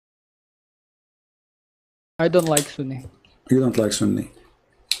I don't like Sunni. You don't like Sunni?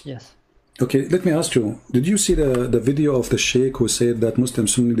 Yes. Okay, let me ask you, did you see the video of the Sheikh who said that Muslim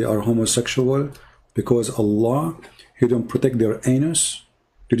Sunni, they are homosexual because Allah, He don't protect their anus?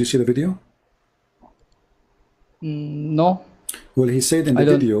 Did you see the video? No. Well, he said in the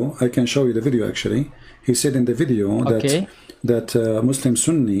video, I can show you the video actually. He said in the video that Muslim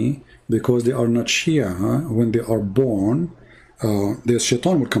Sunni, because they are not Shia, when they are born, the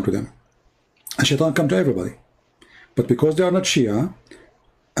shaitan will come to them. And shaitan come to everybody. But because they are not Shia,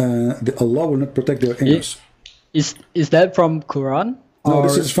 Allah will not protect their anus. Is that from Quran? No,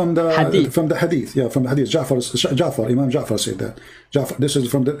 this is from the hadith. From the hadith. Yeah, from the hadith. Imam Ja'far said that. Ja'far, this is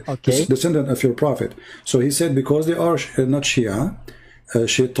from the descendant of your prophet. So he said because they are not Shia,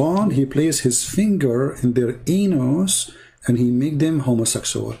 shaitan, he placed his finger in their anus and he made them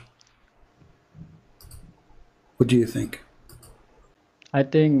homosexual. What do you think? I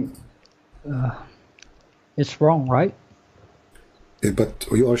think it's wrong, right? But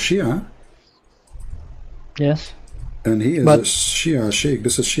you are Shia. Yes. And he is a Shia Sheikh.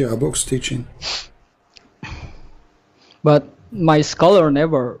 This is Shia books teaching. But my scholar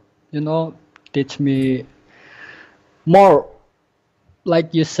never, teach me more.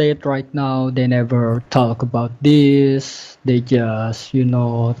 Like you said right now, they never talk about this. They just,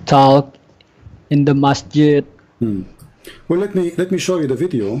 talk in the masjid. Well, let me show you the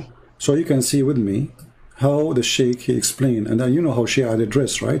video so you can see with me how the Sheikh, he explained. And then you know how Shia they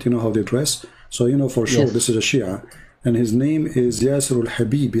dress, right? You know how they dress. So you know for sure this is a Shia. And his name is Yasser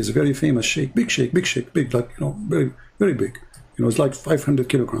Al-habib. He's a very famous Sheikh, big, like, very, very big. It's like 500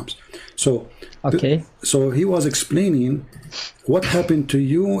 kilograms. So, so he was explaining what happened to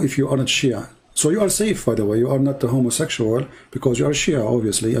you if you are not Shia. So you are safe, by the way. You are not a homosexual because you are Shia,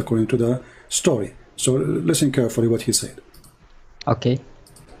 obviously, according to the story. So listen carefully what he said. Okay.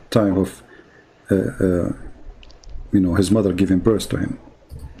 Time of, his mother giving birth to him.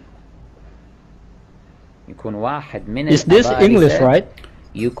 Is this English, right?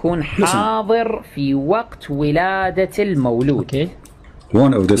 يكون حاضر في وقت ولادة المولود.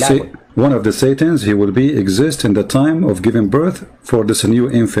 One of the Satans, he will exist in the time of giving birth for this new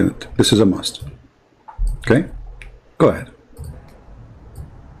infant. This is a must. Okay? Go ahead.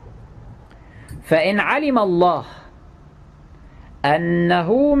 فإن علم الله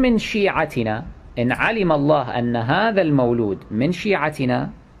أنه من شيعتنا، إن علم الله أن هذا المولود من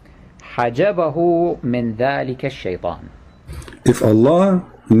شيعتنا حجبه من ذلك الشيطان. If Allah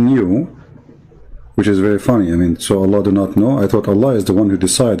knew, which is very funny, so Allah do not know. I thought Allah is the one who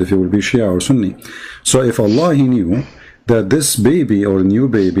decides if he will be Shia or Sunni. So if Allah, he knew that this baby or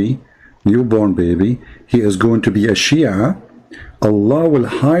newborn baby, he is going to be a Shia, Allah will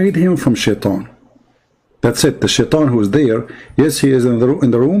hide him from shaitan. That's it. The shaitan who is there, yes, he is in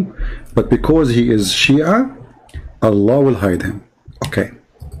the room, but because he is Shia, Allah will hide him. Okay.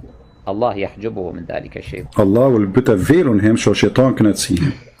 Allah يحجبه من ذلك الشيء. Allah will put a veil on him so shaitan cannot see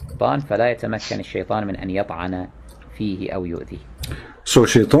him. فلا يتمكن الشيطان من أن يطعن فيه أو يؤذيه. So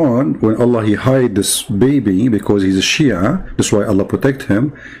shaitan, when Allah he hide this baby because he's a Shia, that's why Allah protect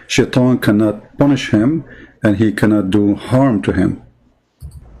him, shaitan cannot punish him and he cannot do harm to him.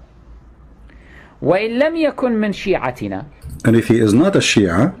 وإن لم يكن من شيعتنا. And if he is not a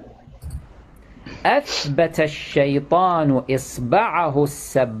Shia, أثبت الشيطان إصبعه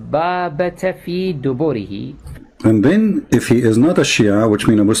السبابة في دبره. And then if he is not a Shia, which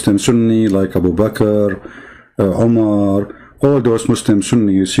means a Muslim Sunni like Abu Bakr, Umar, all those Muslim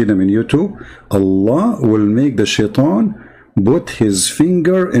Sunni, you see them in YouTube, Allah will make the shaitan put his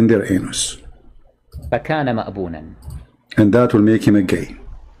finger in their anus. فكان مأبونا. And that will make him a gay.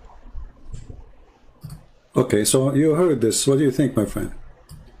 Okay, so you heard this. What do you think, my friend?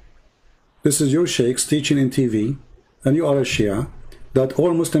 This is your sheikhs teaching in TV, and you are a Shia, that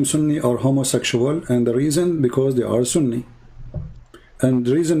all Muslim Sunni are homosexual, and the reason, because they are Sunni. And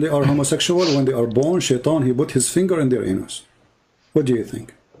the reason they are homosexual, when they are born, shaitan, he put his finger in their anus. What do you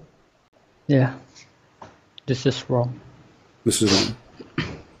think? Yeah, this is wrong. This is wrong.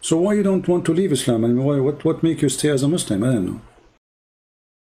 So why you don't want to leave Islam? What make you stay as a Muslim? I don't know.